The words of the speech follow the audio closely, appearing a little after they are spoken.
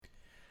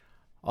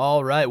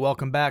All right,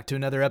 welcome back to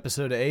another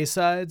episode of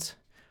A-Sides.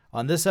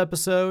 On this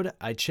episode,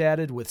 I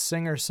chatted with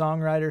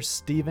singer-songwriter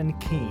Stephen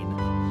Keane.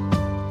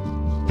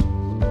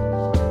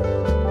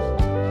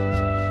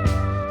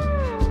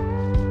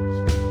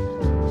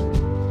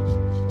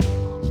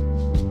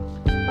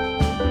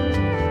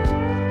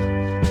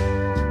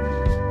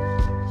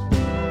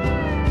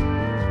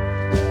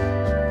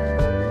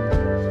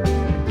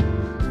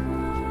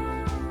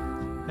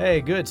 Hey,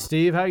 good,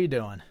 Steve. How you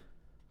doing?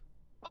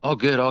 All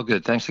good, all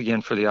good. Thanks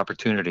again for the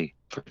opportunity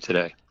for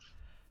today.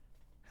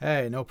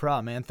 Hey, no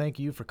problem, man. Thank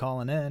you for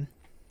calling in.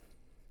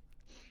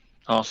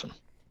 Awesome.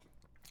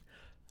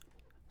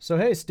 So,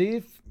 hey,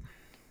 Steve,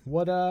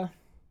 what all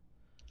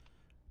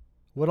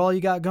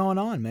you got going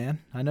on, man?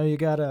 I know you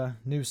got a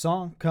new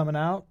song coming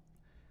out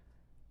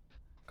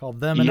called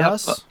Them and Yep,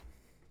 Us.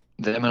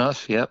 them and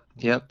us. Yep.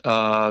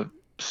 The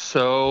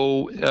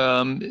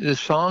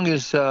song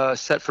is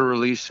set for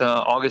release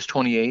August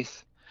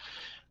 28th.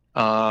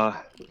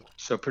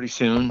 So pretty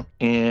soon.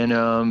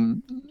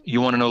 And you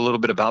want to know a little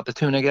bit about the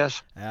tune, I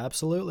guess?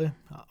 Absolutely.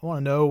 I want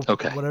to know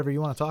Okay. whatever you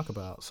want to talk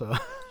about. So,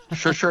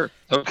 Sure.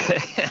 Okay.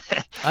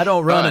 I don't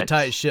All run a right.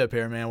 tight ship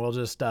here, man. We'll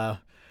discuss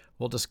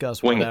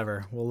Wing it.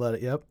 whatever. We'll let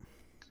it. Yep.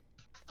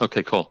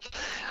 Okay, cool.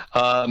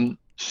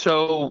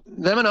 So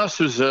them and us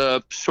was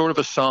a sort of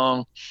a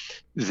song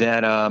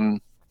that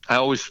I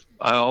was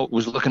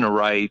looking to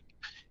write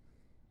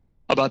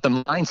about the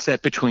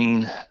mindset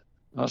between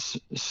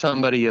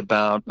somebody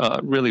about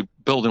really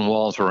building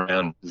walls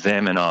around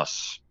them and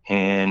us.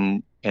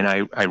 And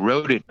I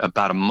wrote it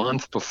about a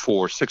month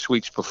before, 6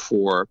 weeks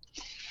before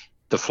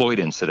the Floyd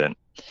incident.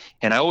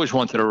 And I always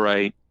wanted to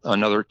write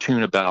another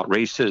tune about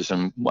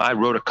racism. I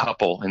wrote a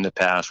couple in the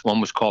past.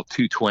 One was called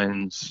Two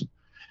Twins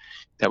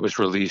that was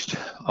released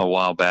a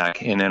while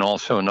back. And then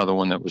also another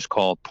one that was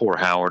called Poor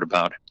Howard,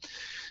 about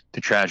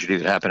the tragedy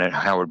that happened at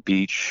Howard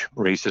Beach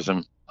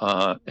racism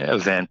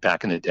event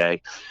back in the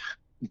day.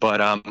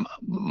 But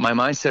my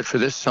mindset for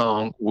this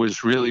song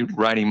was really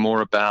writing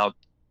more about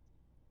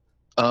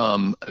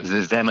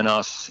the them and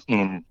us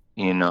in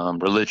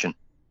religion,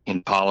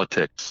 in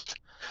politics,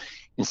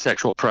 in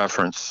sexual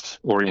preference,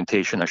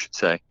 orientation, I should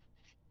say.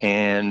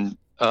 And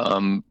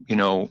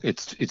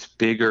it's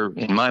bigger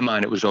in my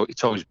mind.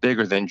 It's always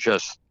bigger than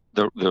just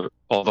the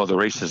although the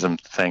racism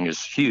thing is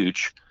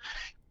huge.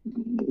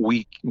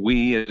 We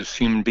as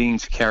human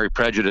beings carry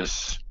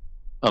prejudice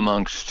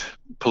amongst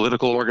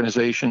political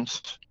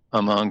organizations,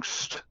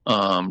 amongst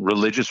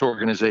religious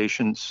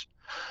organizations,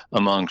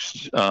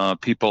 amongst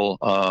people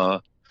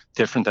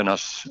different than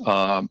us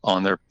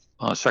on their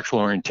sexual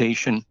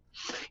orientation.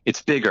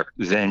 It's bigger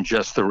than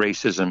just the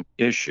racism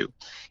issue.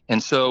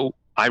 And so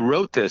I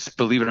wrote this,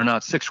 believe it or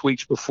not, 6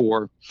 weeks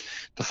before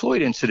the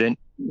Floyd incident,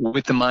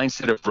 with the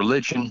mindset of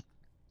religion,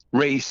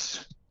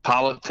 race,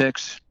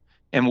 politics.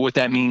 And what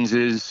that means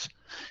is,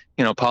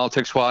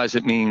 politics wise,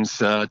 it means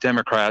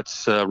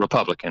Democrats,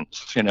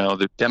 Republicans,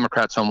 the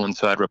Democrats on one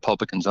side,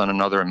 Republicans on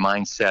another, and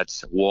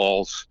mindsets,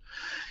 walls,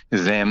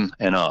 them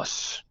and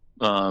us.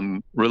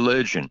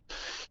 Religion,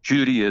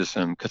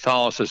 Judaism,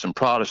 Catholicism,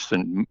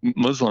 Protestant,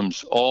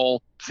 Muslims,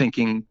 all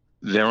thinking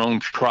their own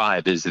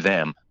tribe is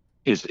them,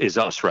 is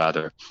us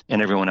rather,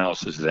 and everyone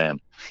else is them.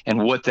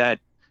 And what that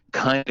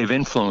kind of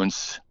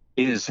influence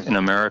is in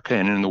America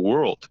and in the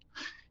world.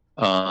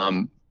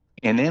 And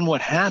then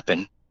what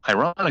happened,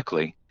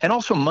 ironically, and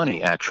also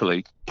money,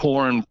 actually,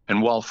 poor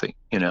and wealthy,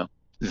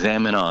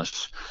 them and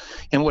us.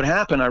 And what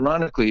happened,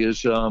 ironically,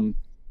 is when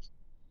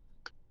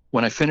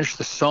I finished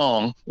the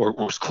song, or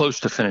was close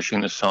to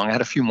finishing the song, I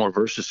had a few more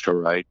verses to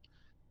write.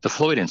 The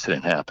Floyd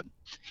incident happened.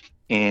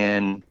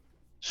 And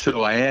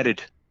so I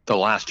added the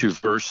last two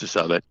verses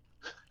of it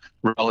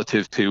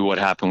relative to what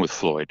happened with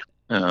Floyd.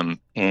 And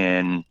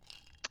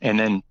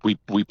then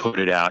we put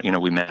it out,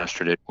 we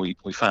mastered it. We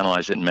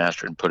finalized it and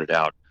mastered it and put it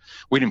out.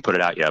 We didn't put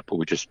it out yet, but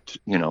we just,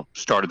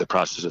 started the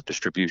process of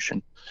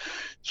distribution.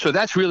 So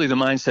that's really the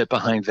mindset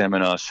behind them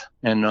and us.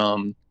 And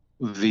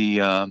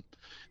the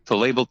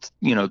label,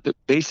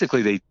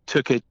 basically they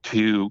took it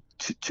to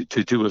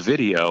do a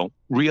video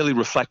really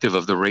reflective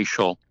of the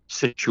racial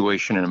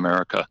situation in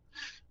America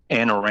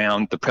and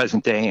around the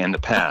present day and the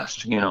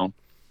past,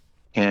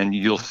 and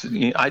you'll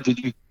see,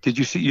 did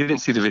you see, you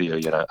didn't see the video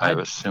yet, I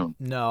assume.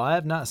 No, I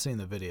have not seen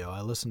the video.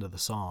 I listened to the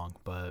song,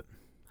 but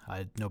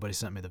nobody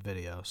sent me the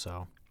video.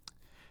 So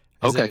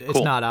Okay, it's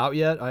cool. not out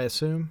yet, I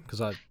assume,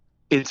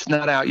 It's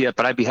not out yet,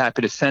 but I'd be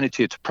happy to send it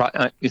to you.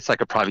 It's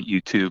like a private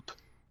YouTube.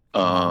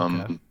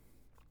 Okay.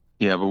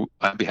 Yeah, but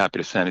I'd be happy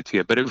to send it to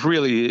you. But it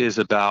really is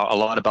a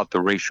lot about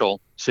the racial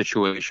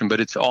situation,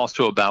 but it's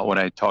also about what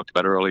I talked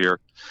about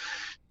earlier,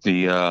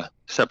 the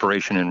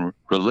separation in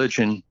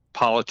religion,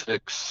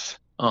 politics,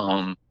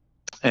 and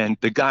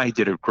the guy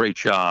did a great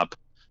job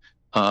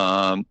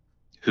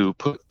who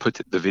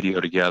put the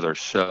video together.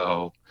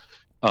 So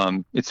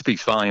it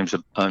speaks volumes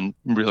and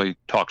really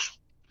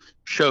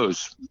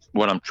shows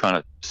what I'm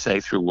trying to say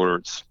through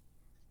words.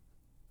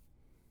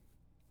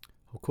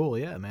 Well, cool.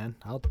 Yeah, man.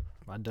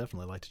 I'd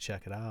definitely like to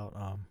check it out.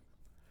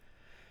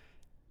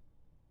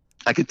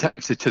 I could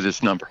text it to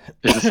this number.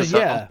 Is this a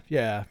cell?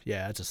 yeah.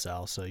 It's a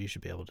cell, so you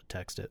should be able to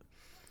text it.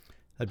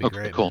 That'd be Okay,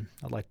 great, cool. man.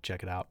 I'd like to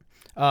check it out.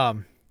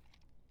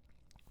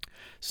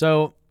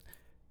 So,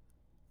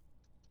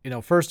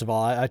 first of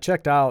all, I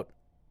checked out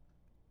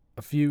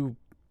a few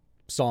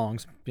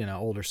songs,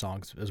 older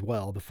songs as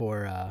well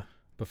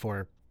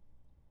before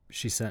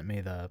she sent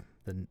me the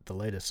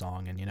latest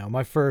song, and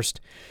my first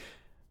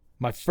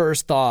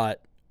thought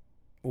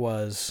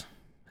was,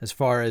 as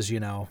far as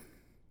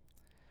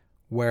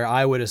where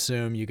I would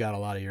assume you got a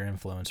lot of your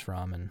influence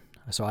from, and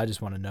so I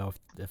just want to know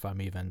if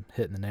I'm even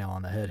hitting the nail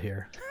on the head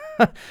here.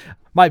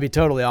 Might be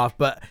totally off,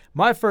 but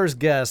my first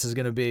guess is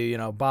going to be,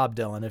 Bob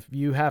Dylan. If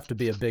you have to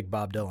be a big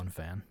Bob Dylan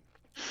fan.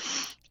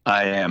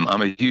 I am.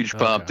 I'm a huge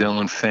Bob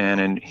Dylan fan,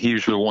 and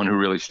he's the one who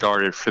really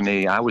started for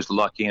me. I was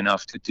lucky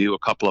enough to do a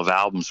couple of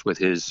albums with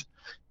his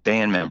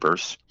band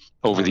members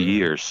over the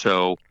years.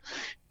 So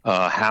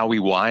Howie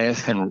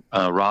Wyeth and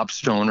Rob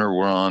Stoner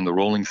were on the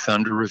Rolling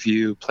Thunder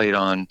Revue, played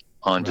on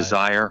right.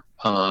 Desire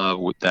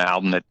with the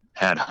album that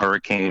had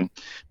Hurricane,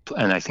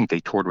 and I think they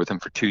toured with him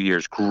for 2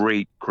 years.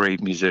 Great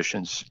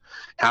musicians.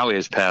 Howie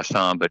has passed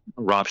on, but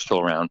Rob's still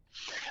around.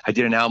 I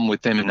did an album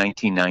with them in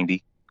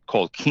 1990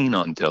 called Keen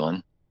on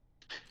Dylan.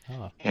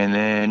 And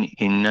then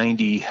in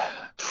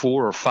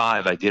 94 or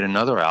 5, I did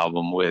another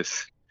album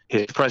with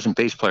his present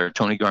bass player,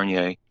 Tony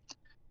Garnier,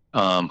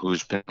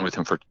 who's been with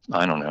him for,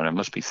 I don't know, it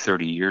must be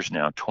 30 years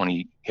now,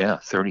 30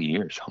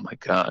 years. Oh my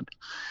God.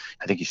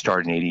 I think he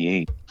started in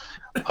 88.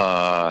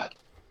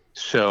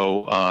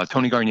 So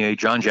Tony Garnier,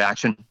 John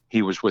Jackson,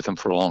 he was with him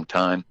for a long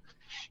time,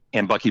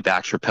 and Bucky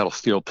Baxter, pedal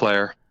steel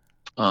player.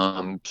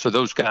 So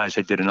those guys,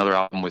 I did another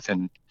album with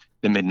in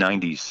the mid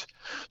 90s.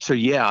 So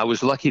yeah, I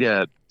was lucky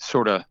to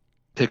sort of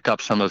pick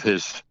up some of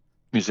his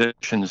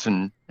musicians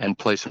and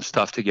play some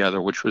stuff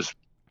together, which was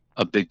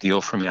a big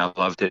deal for me. I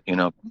loved it,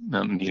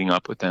 meeting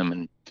up with them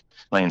and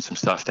laying some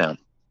stuff down.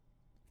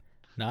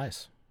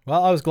 Nice.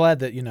 Well, I was glad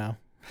that,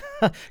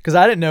 because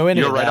I didn't know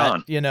any of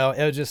that. You're right on.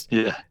 It was just,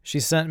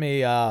 she sent me,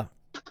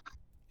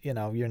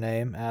 your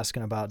name,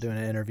 asking about doing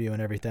an interview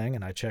and everything,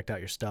 and I checked out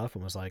your stuff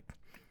and was like,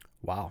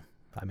 wow.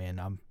 I mean,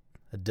 I'm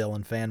a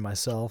Dylan fan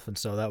myself, and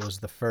so that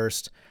was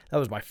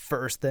my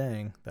first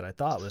thing that I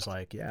thought was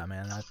like, yeah,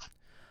 man,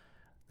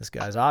 this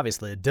guy's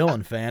obviously a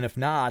Dylan fan. If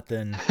not,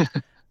 then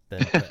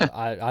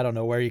I don't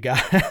know where you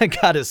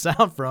got his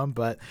sound from,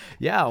 but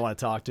yeah, I want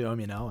to talk to him,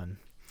 and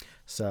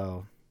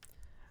so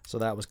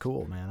that was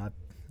cool, man.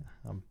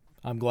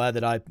 I'm glad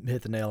that I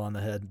hit the nail on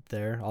the head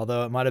there.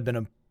 Although it might have been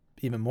a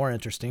even more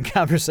interesting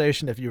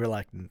conversation if you were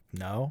like,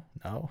 no,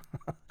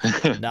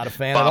 not a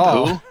fan at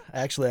all. Who?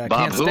 Actually, I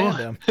Bob can't stand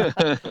him.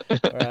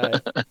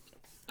 Right.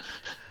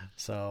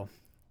 So,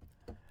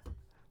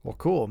 well,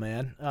 cool,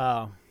 man.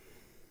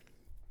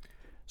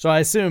 So I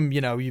assume,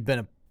 you've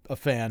been a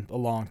fan a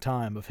long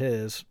time of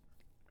his.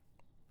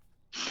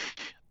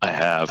 I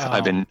have.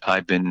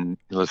 I've been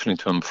listening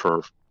to him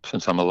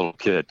since I'm a little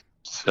kid.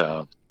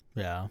 So.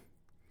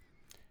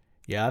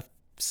 Yeah, I've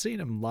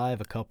seen him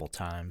live a couple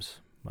times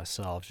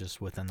myself,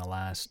 just within the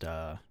last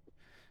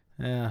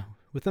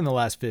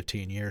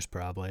 15 years,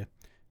 probably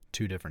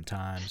 2 different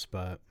times.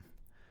 But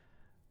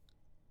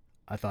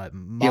I thought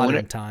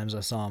Modern Times,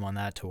 I saw him on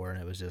that tour,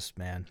 and it was just,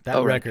 man,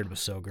 that record was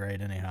so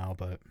great anyhow.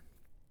 But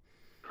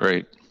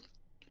great.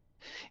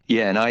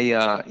 Yeah, and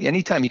I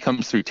anytime he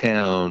comes through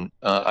town,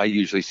 I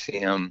usually see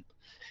him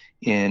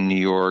in New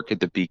York at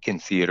the Beacon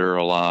Theater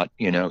a lot.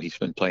 He's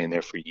been playing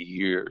there for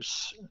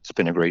years. It's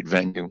been a great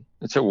venue.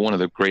 It's one of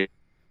the great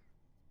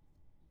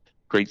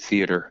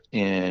theater,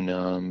 and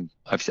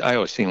I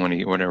always see him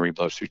whenever he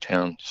blows through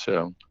town.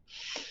 So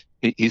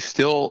he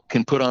still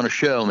can put on a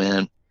show,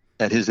 man,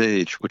 at his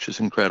age, which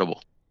is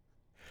incredible.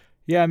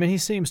 Yeah, I mean, he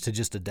seems to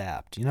just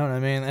adapt. You know what I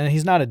mean? And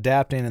he's not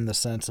adapting in the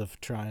sense of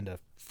trying to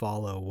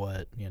follow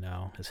what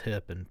is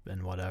hip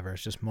and whatever.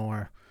 It's just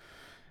more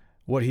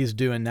what he's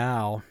doing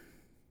now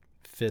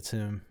fits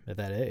him at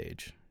that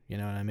age. You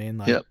know what I mean?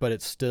 Like, yep. But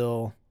it's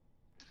still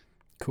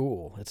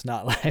cool. It's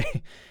not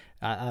like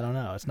I don't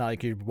know. It's not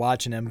like you're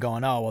watching him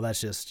going, oh, well, that's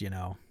just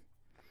an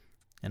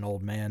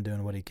old man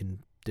doing what he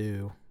can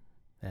do,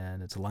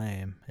 and it's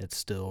lame. It's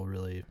still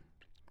really,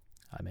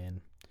 I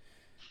mean,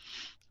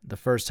 the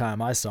first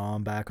time I saw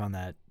him back on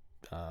that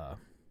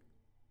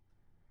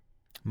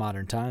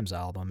Modern Times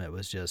album, it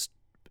was just,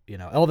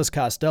 Elvis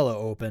Costello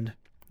opened,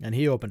 and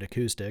he opened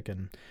acoustic,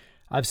 and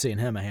I've seen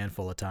him a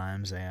handful of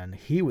times, and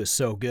he was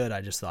so good, I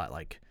just thought,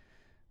 like,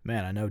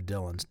 man, I know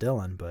Dylan's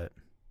Dylan, but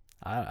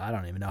I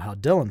don't even know how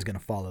Dylan's going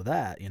to follow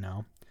that,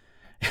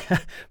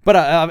 But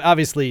I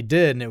obviously he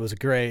did, and it was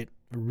a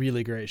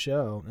really great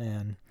show,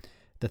 and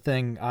the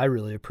thing I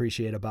really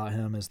appreciate about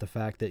him is the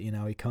fact that,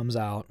 he comes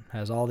out,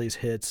 has all these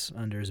hits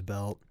under his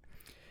belt,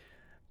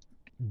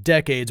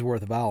 decades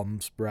worth of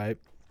albums, right?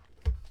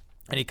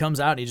 And he comes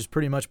out and he just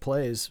pretty much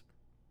plays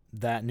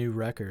that new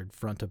record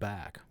front to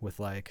back with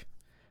like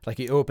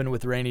he opened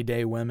with Rainy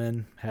Day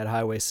Women, had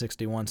Highway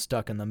 61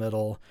 stuck in the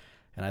middle,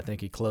 and I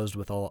think he closed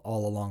with All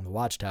Along the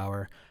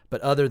Watchtower.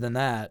 But other than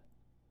that,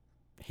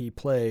 he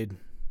played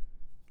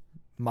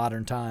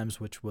Modern Times,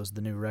 which was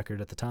the new record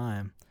at the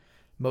time,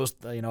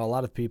 most, a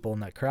lot of people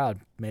in that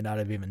crowd may not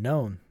have even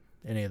known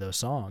any of those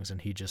songs,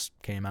 and he just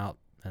came out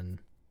and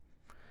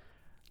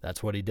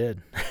that's what he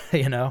did.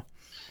 you know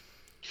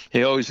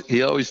He always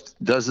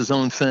does his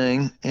own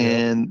thing,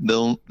 and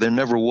there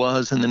never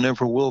was and there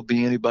never will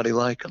be anybody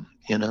like him.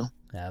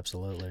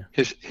 Absolutely.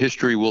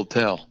 History will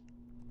tell.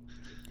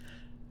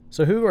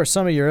 So who are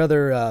some of your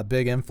other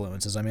big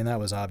influences? I mean, that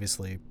was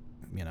obviously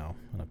an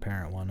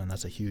apparent one, and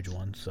that's a huge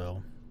one.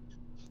 So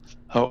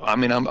I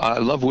mean, I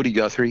love Woody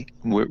Guthrie,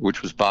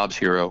 which was Bob's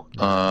hero.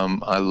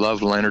 I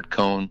love Leonard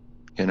Cohen,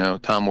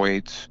 Tom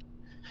Waits.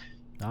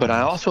 But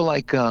I also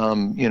like,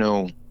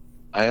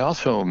 I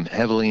also am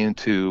heavily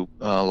into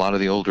a lot of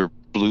the older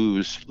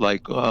blues,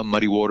 like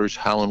Muddy Waters,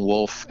 Howlin'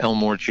 Wolf,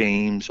 Elmore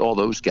James, all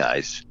those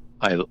guys.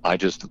 I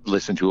just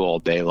listen to all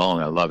day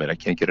long. I love it. I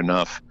can't get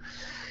enough.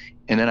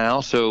 And then I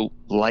also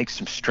like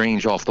some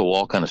strange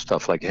off-the-wall kind of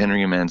stuff, like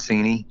Henry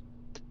Mancini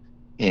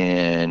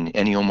and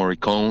Ennio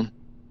Morricone.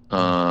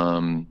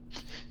 I'm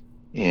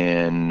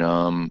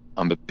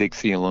a big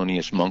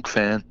Thelonious Monk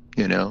fan,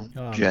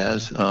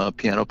 jazz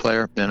piano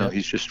player.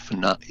 He's just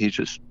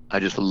I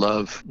just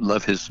love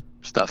his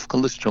stuff. I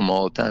listen to him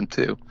all the time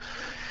too.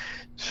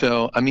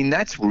 So, I mean,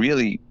 that's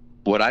really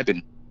what I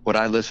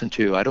listen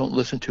to. I don't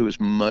listen to as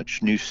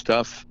much new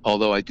stuff,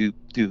 although I do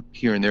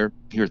here and there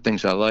hear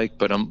things I like,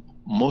 but I'm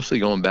mostly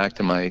going back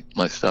to my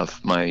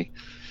stuff, my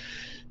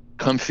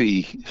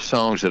comfy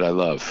songs that I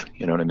love,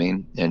 you know what I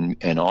mean?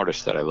 And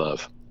artists that I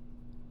love.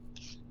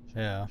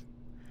 Yeah.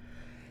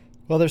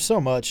 Well, there's so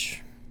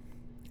much.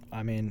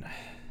 I mean,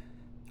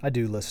 I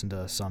do listen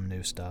to some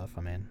new stuff.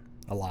 I mean,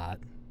 a lot,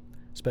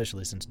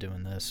 especially since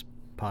doing this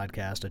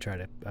podcast.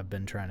 I've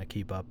been trying to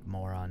keep up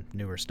more on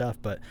newer stuff,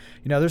 but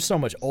there's so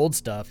much old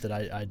stuff that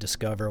I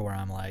discover where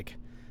I'm like,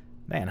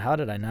 man, how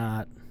did I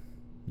not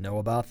know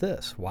about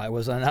this? Why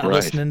was I not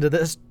listening to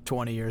this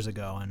 20 years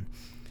ago?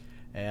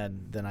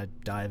 And then I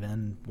dive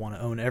in, want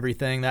to own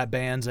everything that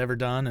band's ever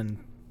done and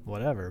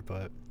whatever.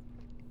 But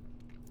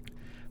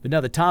no,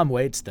 the Tom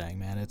Waits thing,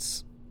 man,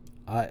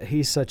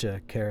 he's such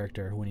a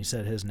character. When you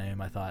said his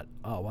name, I thought,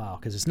 oh, wow,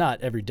 because it's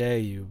not every day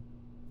you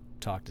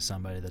talk to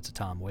somebody that's a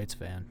Tom Waits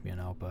fan,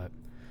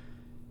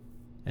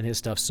 and his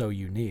stuff's so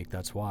unique.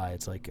 That's why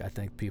it's like, I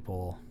think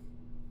people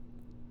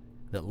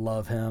that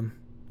love him.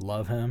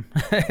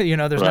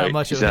 There's not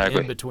much of an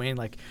in between.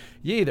 Like,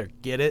 you either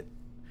get it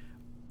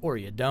or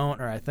you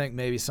don't. Or I think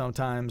maybe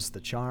sometimes the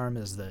charm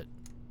is that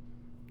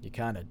you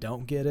kind of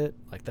don't get it.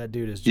 Like, that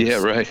dude is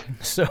just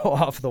so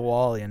off the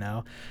wall,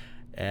 and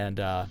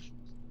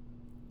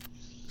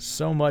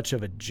so much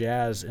of a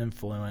jazz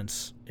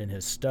influence in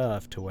his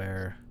stuff to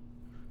where,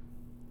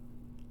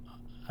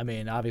 I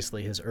mean,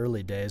 obviously his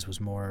early days was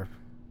more,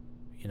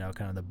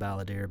 kind of the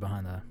balladeer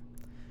behind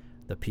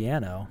the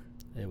piano.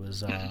 It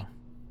was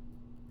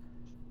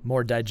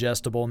more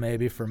digestible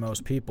maybe for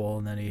most people,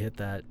 and then he hit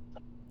that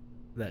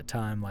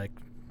time like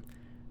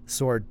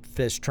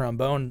Swordfish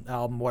Trombone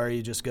album where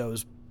he just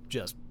goes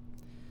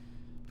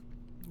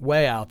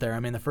way out there. I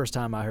mean, the first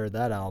time I heard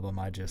that album,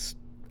 I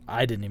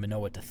didn't even know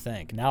what to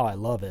think. Now I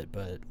love it,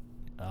 but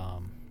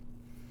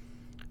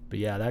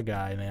yeah, that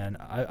guy, man,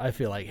 I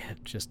feel like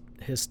just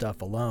his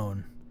stuff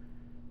alone,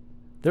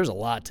 there's a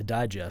lot to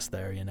digest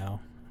there,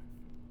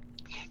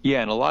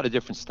 Yeah, and a lot of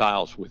different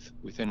styles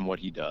within what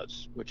he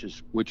does, which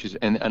is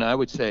and I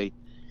would say,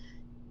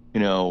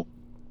 if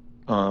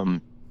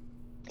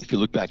you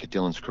look back at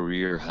Dylan's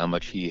career, how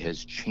much he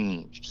has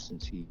changed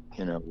since he,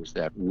 was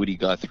that Woody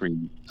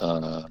Guthrie,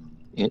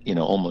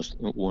 almost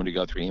Woody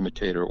Guthrie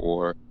imitator,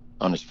 or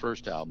on his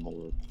first album,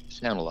 or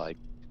sounded like,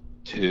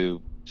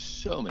 to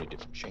so many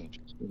different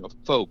changes,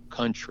 folk,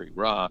 country,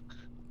 rock,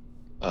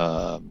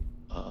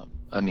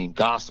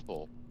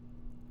 gospel,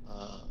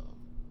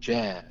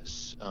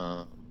 jazz,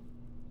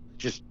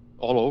 just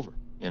all over,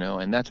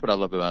 and that's what I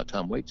love about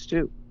Tom Waits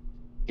too,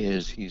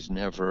 is he's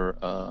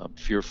never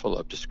fearful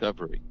of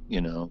discovery,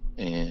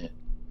 and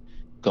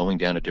going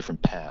down a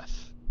different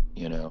path,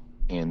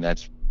 and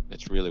that's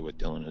really what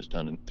Dylan has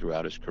done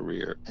throughout his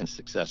career, and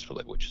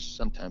successfully, which is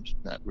sometimes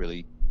not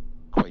really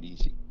quite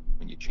easy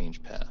when you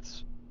change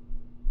paths.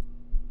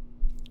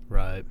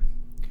 Right.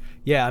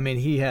 Yeah, I mean,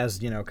 he has,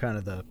 kind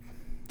of the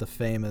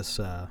famous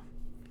the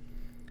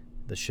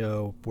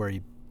show where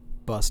he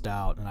bust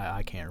out, and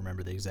I can't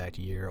remember the exact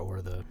year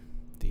or the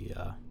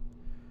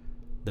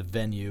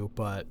venue,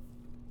 but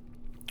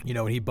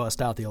when he bust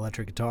out the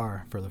electric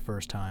guitar for the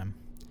first time,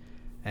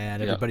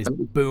 and everybody's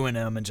booing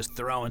him and just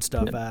throwing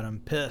stuff at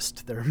him,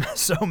 pissed. They're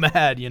so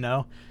mad,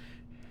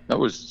 That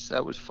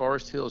was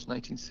Forest Hills,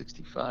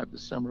 1965, the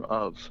summer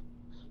of,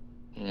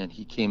 and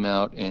he came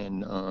out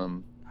and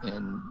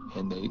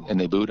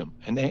they booed him,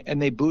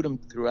 and they booed him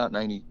throughout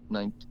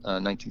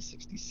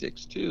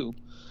 1966 too,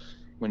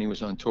 when he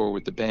was on tour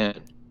with the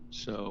band.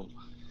 So,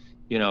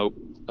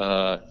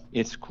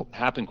 it's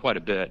happened quite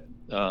a bit.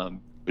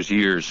 There's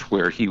years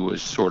where he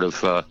was sort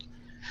of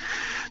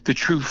the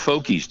true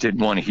folkies didn't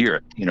want to hear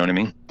it. You know what I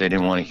mean? They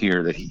didn't want to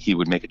hear that he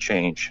would make a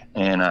change,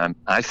 and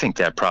I think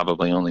that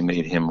probably only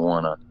made him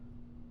want to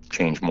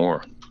change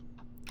more.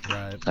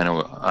 Right.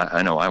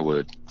 I know I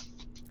would.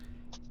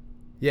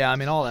 Yeah, I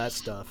mean, all that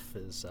stuff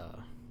is,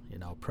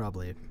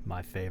 probably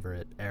my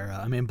favorite era.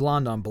 I mean,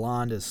 Blonde on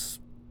Blonde is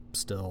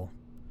still,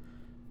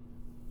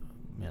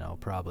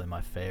 probably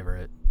my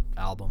favorite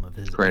album of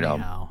his. Great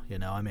anyhow.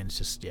 I mean, it's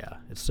just, yeah,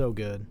 it's so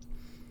good.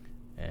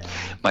 And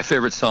my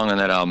favorite song on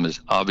that album is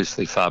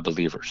obviously Five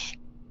Believers,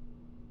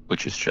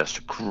 which is just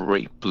a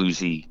great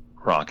bluesy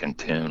rockin'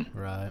 tune.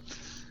 Right.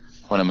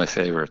 One of my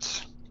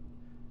favorites.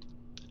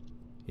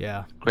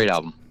 Yeah. Great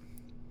album.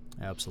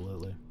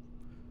 Absolutely.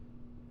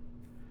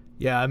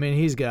 Yeah, I mean,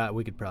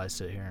 we could probably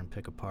sit here and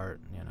pick apart,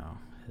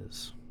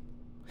 his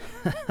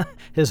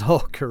his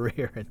whole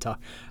career and talk.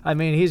 I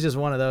mean, he's just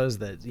one of those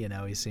that,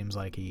 he seems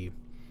like he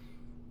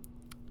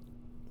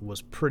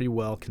was pretty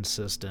well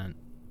consistent,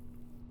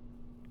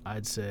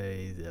 I'd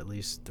say, at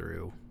least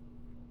through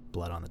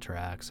Blood on the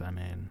Tracks. I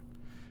mean,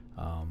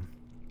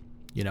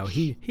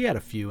 he had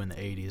a few in the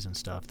 80s and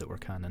stuff that were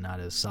kind of not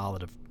as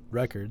solid of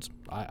records,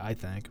 I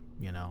think,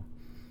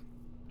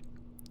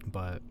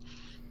 But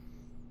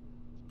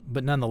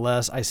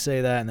nonetheless, I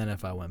say that, and then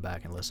if I went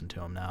back and listened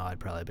to him now, I'd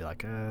probably be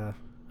like,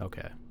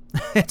 okay.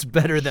 It's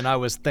better than I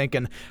was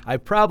thinking. I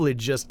probably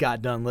just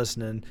got done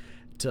listening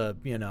to,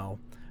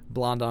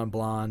 Blonde on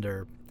Blonde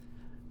or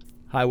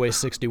Highway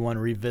 61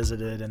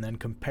 Revisited, and then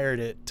compared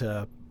it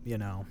to,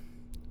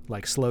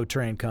 like Slow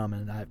Train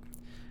Coming.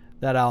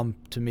 That album,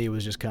 to me,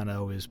 was just kind of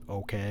always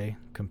okay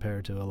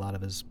compared to a lot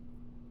of his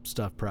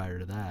stuff prior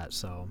to that,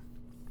 so...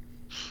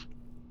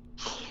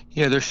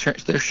 Yeah, there's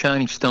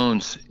shining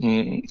stones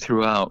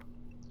throughout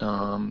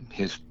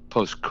his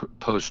post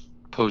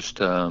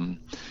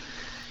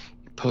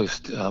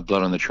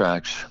Blood on the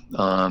Tracks.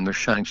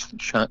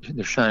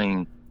 There's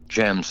shining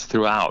gems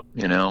throughout.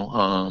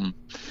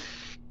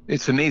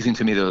 It's amazing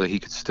to me though that he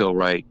could still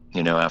write.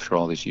 After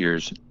all these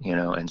years.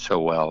 And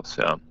so well.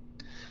 So,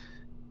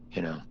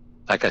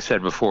 like I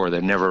said before,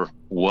 there never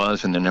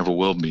was and there never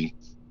will be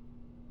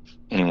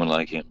anyone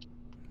like him.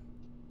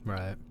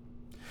 Right.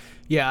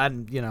 Yeah, I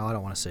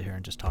don't want to sit here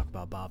and just talk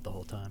about Bob the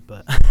whole time,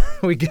 but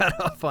we got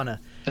off on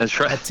That's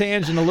right. a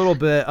tangent a little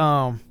bit,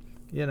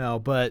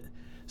 but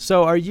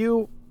so are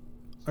you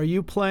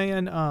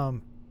playing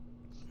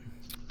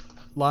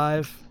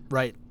live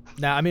right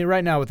now? I mean,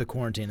 right now with the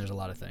quarantine, there's a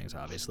lot of things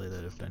obviously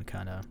that have been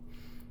kind of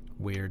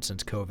weird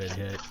since COVID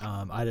hit.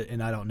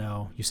 I don't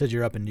know. You said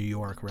you're up in New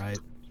York, right?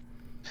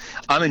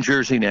 I'm in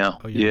Jersey now.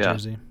 Oh, you're in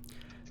Jersey.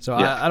 So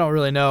yeah. I don't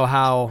really know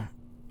how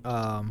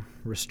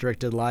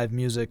restricted live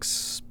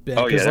music's been.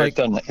 Oh yeah,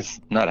 it's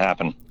not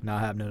happening. Not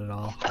happening at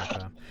all.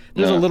 Okay.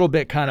 There's a little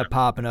bit kind of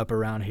popping up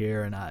around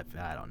here, and I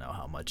don't know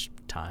how much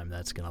time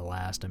that's gonna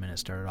last. I mean, it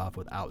started off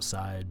with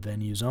outside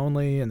venues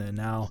only, and then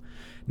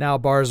now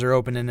bars are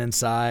opening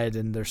inside,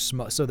 and there's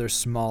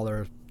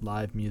smaller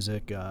live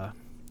music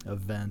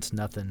events.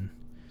 Nothing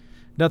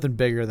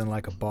bigger than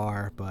like a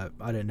bar, but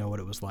I didn't know what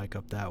it was like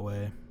up that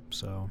way.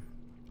 So,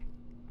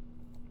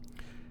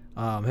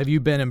 have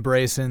you been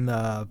embracing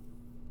the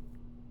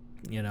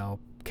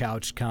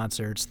couch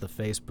concerts, the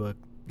Facebook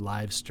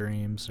live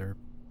streams, or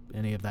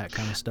any of that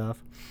kind of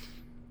stuff?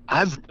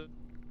 I've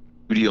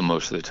video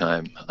most of the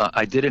time.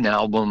 I did an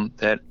album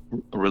that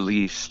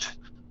released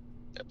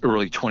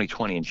early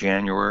 2020 in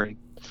January,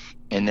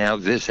 and now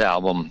this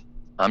album,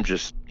 I'm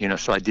just,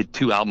 so I did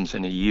 2 albums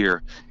in a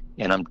year,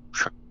 and I'm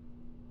trying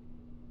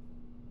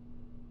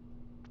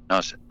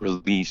to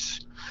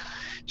release.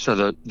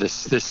 So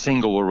this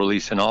single will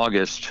release in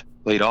August,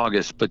 late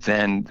August, but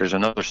then there's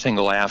another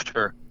single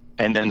after.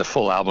 And then the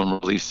full album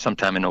released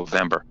sometime in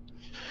November.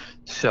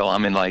 So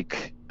I'm the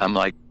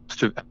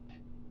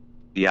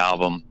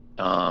album,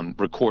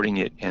 recording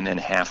it, and then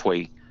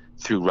halfway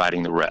through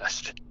writing the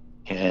rest.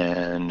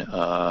 And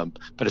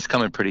but it's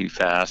coming pretty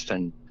fast,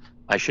 and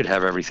I should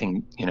have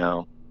everything,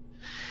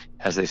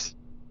 as they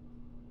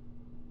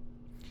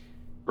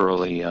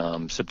early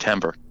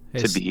September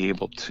to be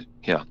able to.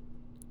 Yeah.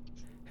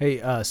 Hey,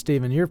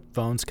 Steven, your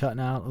phone's cutting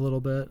out a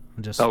little bit.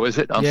 Oh, is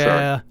it? I'm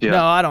sorry. Yeah.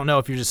 No, I don't know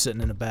if you're just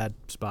sitting in a bad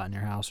spot in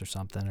your house or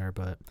something,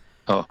 but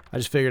I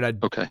just figured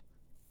I'd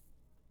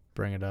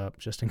bring it up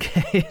just in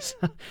case.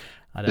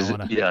 I don't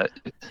want to. Yeah.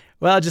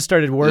 Well, I just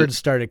words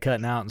started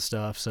cutting out and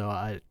stuff, so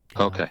I.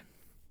 Okay.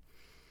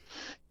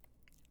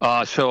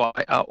 So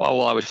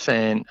I was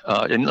saying,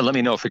 and let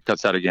me know if it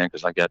cuts out again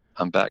because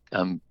I'm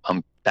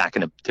back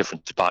in a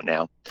different spot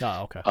now.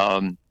 Oh, okay.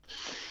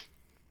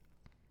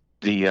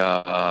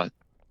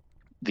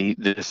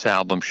 This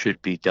album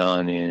should be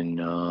done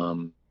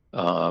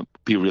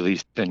be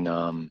released in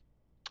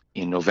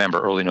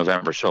November, early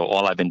November. So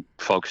all I've been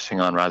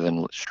focusing on, rather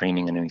than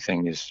streaming and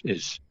anything,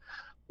 is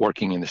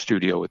working in the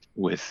studio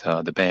with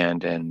the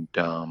band and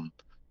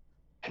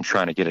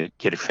trying to get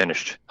it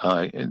finished.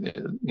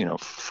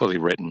 Fully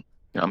written.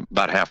 I'm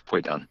about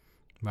halfway done.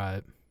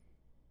 Right.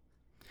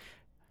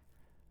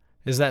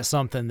 Is that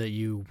something that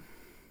you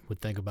would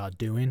think about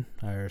doing,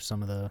 or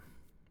some of the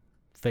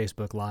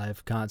Facebook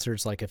Live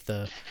concerts? Like if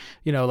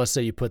let's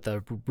say you put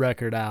the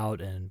record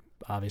out and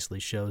obviously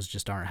shows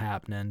just aren't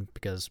happening,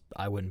 because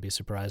I wouldn't be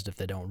surprised if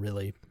they don't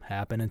really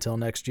happen until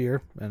next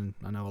year. And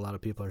I know a lot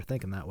of people are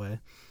thinking that way.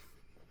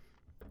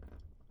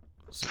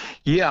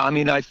 Yeah, I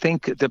mean, I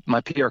think that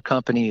my PR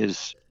company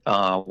is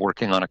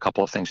working on a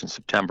couple of things in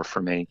September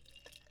for me,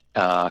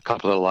 a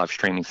couple of live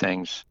streaming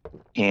things.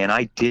 And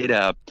I did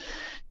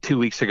 2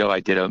 weeks ago, I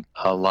did a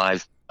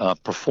live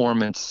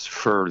performance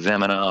for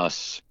Them and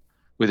Us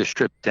with a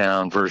stripped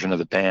down version of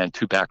the band,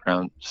 2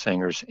 background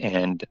singers,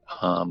 and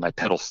my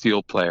pedal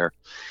steel player,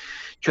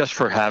 just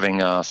for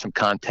having some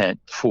content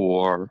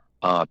for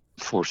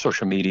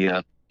social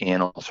media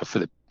and also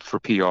for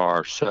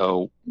PR.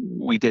 So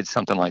we did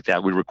something like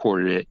that. We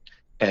recorded it,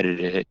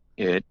 edited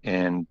it,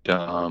 and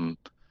so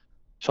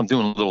I'm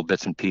doing little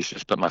bits and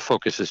pieces. But my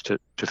focus is to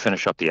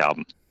finish up the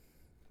album.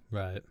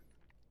 Right.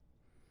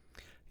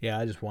 Yeah,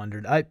 I just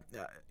wondered. A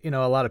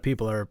lot of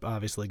people are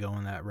obviously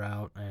going that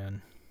route,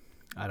 and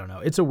I don't know.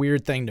 It's a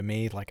weird thing to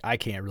me. Like, I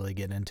can't really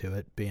get into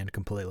it, being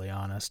completely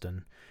honest.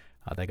 And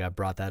I think I've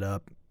brought that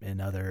up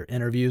in other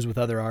interviews with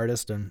other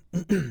artists. And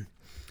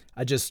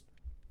I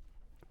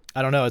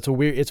don't know. It's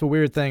a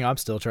weird thing I'm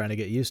still trying to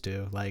get used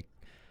to. Like,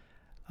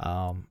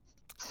 and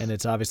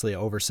it's obviously an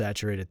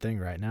oversaturated thing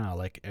right now.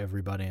 Like,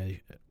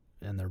 everybody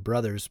and their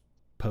brothers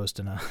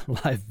posting a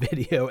live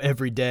video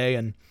every day.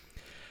 And,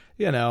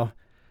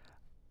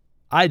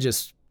 I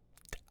just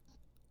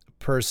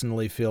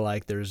personally feel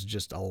like there's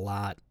just a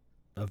lot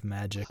of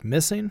magic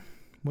missing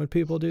when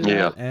people do that.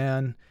 Yeah.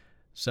 And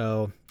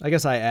so I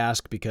guess I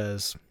ask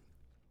because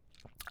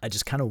I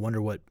just kind of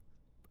wonder what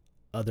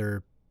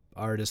other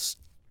artists,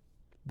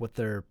 what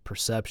their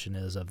perception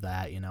is of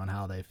that, and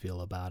how they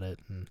feel about it.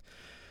 And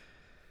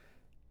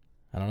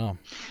I don't know.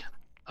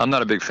 I'm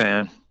not a big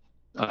fan.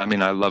 I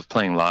mean, I love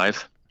playing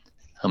live.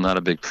 I'm not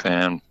a big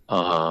fan.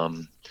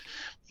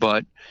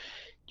 But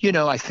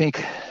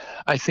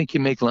I think you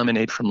make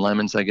lemonade from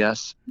lemons, I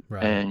guess.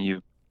 Right. And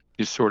you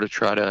sort of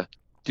try to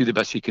do the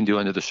best you can do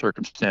under the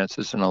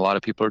circumstances, and a lot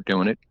of people are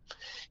doing it.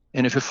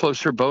 And if it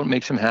floats their boat,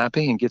 makes them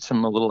happy, and gets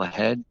them a little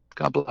ahead,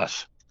 God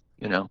bless.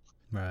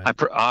 Right.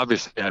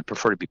 Obviously I'd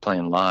prefer to be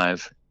playing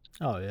live.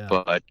 Oh yeah.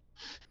 But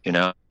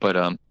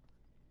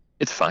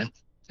it's fine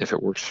if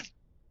it works.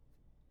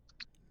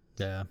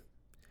 Yeah.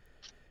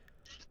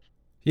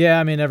 Yeah,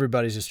 I mean,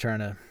 everybody's just trying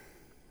to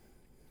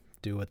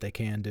do what they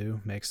can do,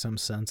 make some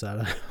sense out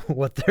of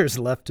what there's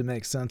left to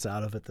make sense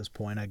out of at this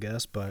point, I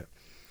guess. But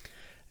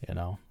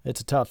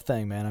it's a tough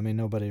thing, man. I mean,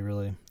 nobody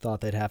really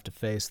thought they'd have to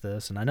face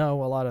this. And I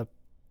know a lot of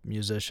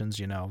musicians,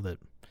 that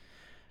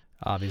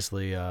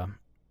obviously, try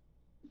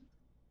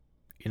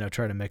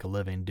to make a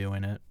living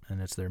doing it,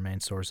 and it's their main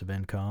source of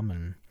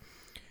income.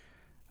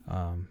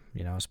 And,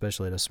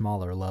 especially at a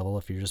smaller level,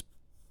 if you're just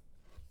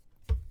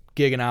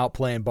gigging out,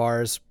 playing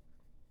bars,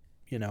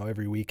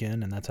 every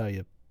weekend, and that's how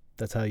you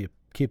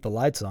keep the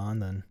lights on,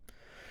 then,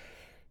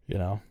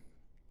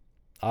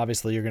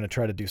 obviously you're going to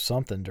try to do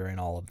something during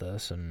all of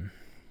this. And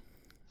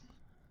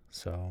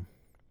so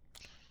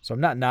I'm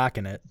not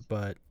knocking it,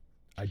 but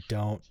I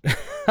don't,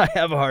 I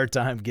have a hard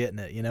time getting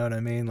it. You know what I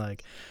mean?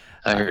 Like,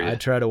 I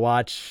try to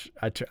watch,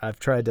 I've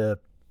tried to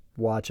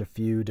watch a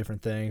few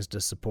different things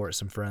to support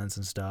some friends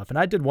and stuff. And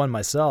I did one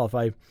myself.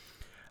 Cause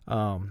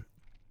I'm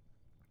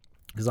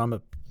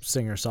a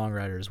singer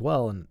songwriter as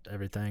well and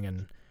everything.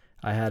 And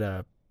I had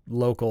a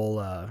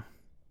local,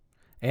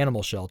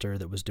 animal shelter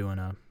that was doing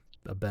a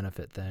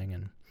benefit thing,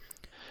 and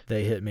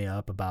they hit me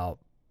up about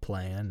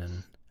playing,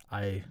 and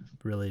I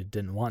really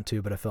didn't want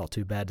to, but I felt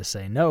too bad to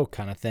say no,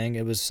 kind of thing.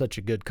 It was such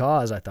a good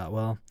cause. I thought,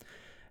 well,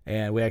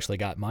 and we actually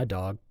got my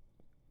dog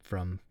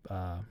from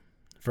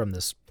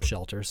this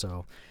shelter.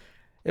 So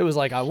it was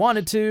like I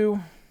wanted to,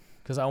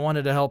 because I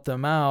wanted to help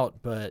them out,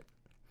 but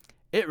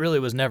it really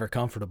was never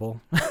comfortable.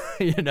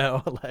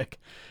 Like,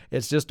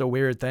 it's just a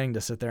weird thing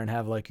to sit there and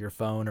have like your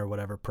phone or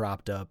whatever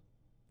propped up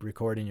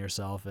recording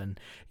yourself, and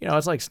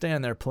it's like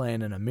standing there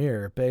playing in a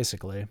mirror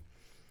basically.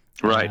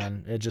 Right.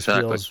 And it just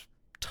exactly. feels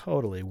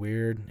totally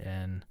weird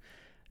and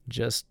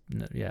just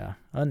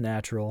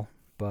unnatural.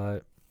 But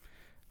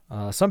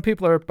some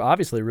people are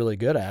obviously really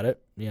good at it,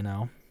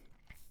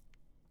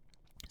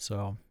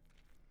 so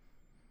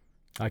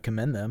I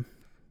commend them,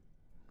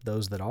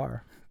 those that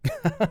are.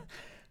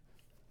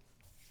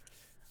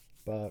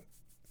 But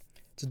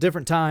it's a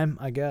different time,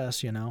 I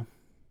guess,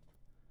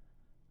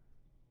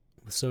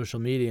 with social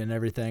media and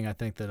everything. I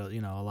think that,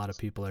 a lot of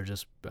people are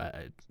just,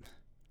 there's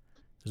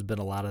been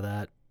a lot of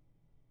that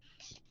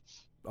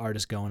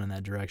artists going in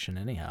that direction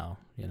anyhow,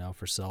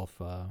 for self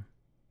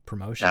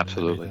promotion.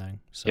 Absolutely. And everything.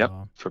 So, yep.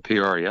 For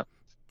PR. Yep.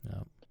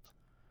 Yep.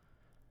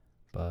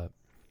 But,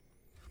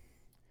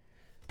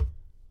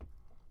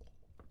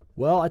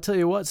 well, I tell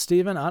you what,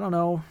 Steven, I don't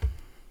know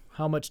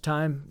how much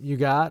time you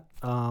got.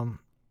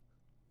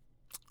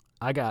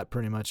 I got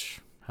pretty much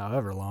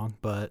however long,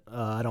 but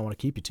I don't want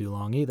to keep you too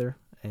long either.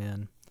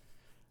 And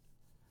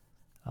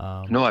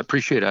no, I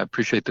appreciate it. I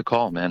appreciate the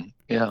call, man.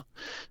 Yeah.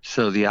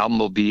 So the album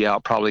will be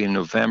out probably in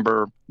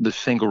November. The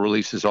single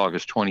release is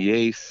August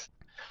 28th.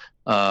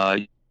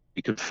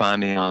 You can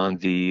find me on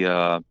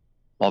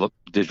all the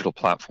digital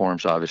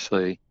platforms,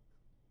 obviously.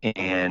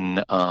 and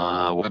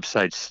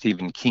website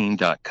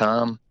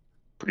StephenKeen.com.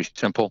 Pretty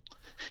simple.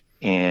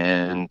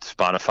 And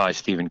Spotify,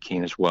 Stephen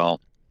Keen as well,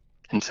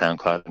 and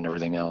SoundCloud and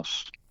everything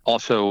else.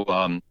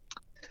 Also,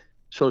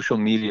 social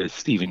media is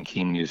Stephen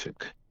Keen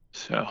Music.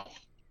 So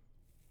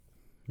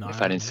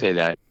if I didn't say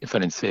that,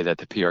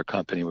 the PR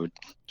company would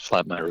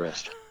slap my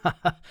wrist.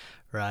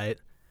 Right.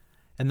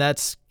 And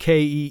that's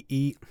Keene,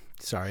 Keene,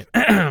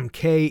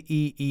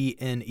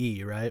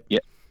 right?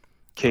 Yep.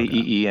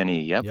 Keene.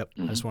 Yep. Yep.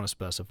 I just want to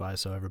specify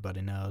so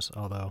everybody knows,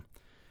 although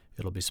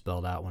it'll be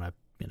spelled out when I,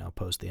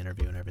 post the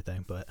interview and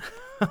everything, but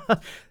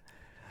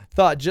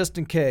thought just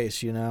in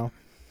case, All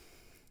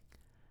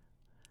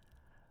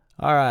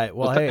right.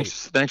 Well, hey.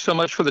 Thanks so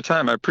much for the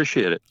time. I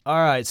appreciate it. All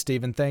right,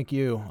 Stephen. Thank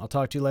you. I'll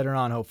talk to you later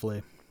on,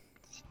 hopefully.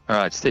 All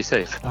right. Stay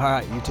safe. All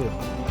right. You too.